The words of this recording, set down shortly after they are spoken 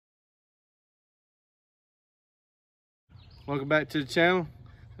Welcome back to the channel,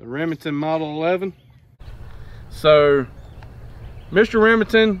 the Remington Model 11. So, Mr.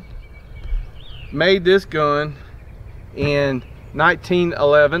 Remington made this gun in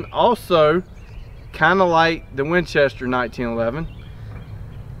 1911, also kind of like the Winchester 1911,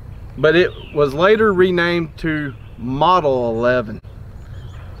 but it was later renamed to Model 11.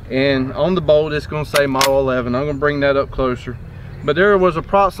 And on the bolt it's going to say Model 11. I'm going to bring that up closer. But there was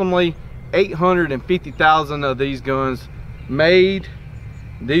approximately 850,000 of these guns made.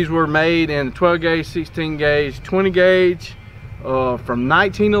 These were made in 12 gauge, 16 gauge, 20 gauge from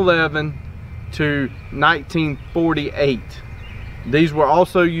 1911 to 1948. These were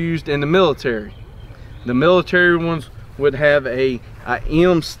also used in the military. The military ones would have a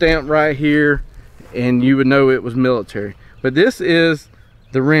M stamp right here, and you would know it was military. But this is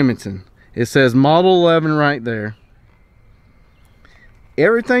the Remington. It says Model 11 right there.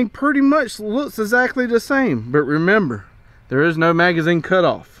 Everything pretty much looks exactly the same, but remember, there is no magazine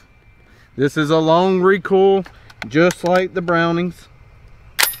cutoff. This is a long recoil, just like the Brownings.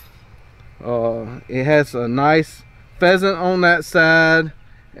 It has a nice pheasant on that side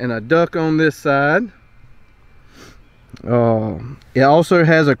and a duck on this side. It also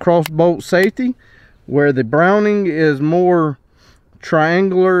has a cross bolt safety, where the Browning is more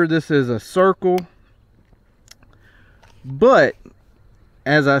triangular. This is a circle. But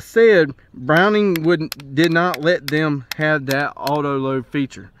as I said, Browning did not let them have that auto load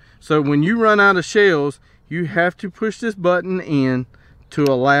feature. So when you run out of shells, you have to push this button in to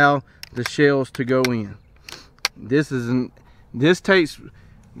allow the shells to go in. This takes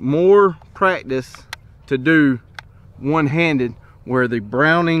more practice to do one-handed, where the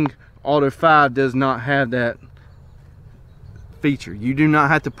Browning Auto5 does not have that feature. You do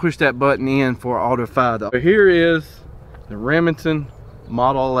not have to push that button in for Auto5. So here is the Remington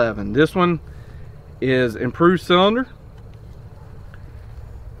Model 11. This one is improved cylinder.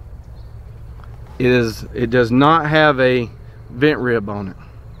 It does not have a vent rib on it.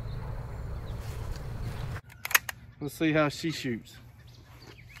 Let's see how she shoots.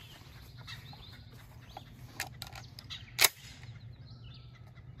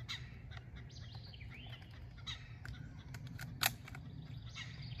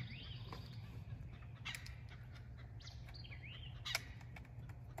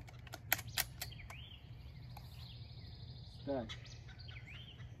 That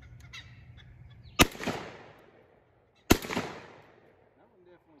one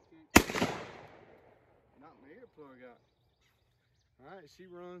definitely kicked. Not my earplug out. Alright, she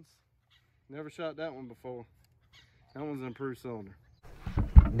runs. Never shot that one before. That one's an improved cylinder.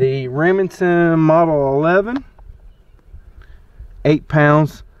 The Remington Model 11, 8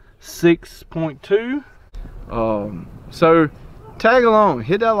 pounds, 6.2. So tag along,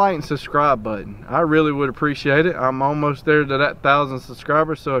 hit that like and subscribe button. I really would appreciate it. I'm almost there to that 1,000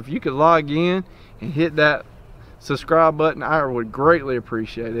 subscribers, so if you could log in and hit that subscribe button, I would greatly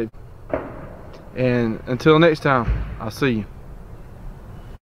appreciate it. And until next time, I'll see you.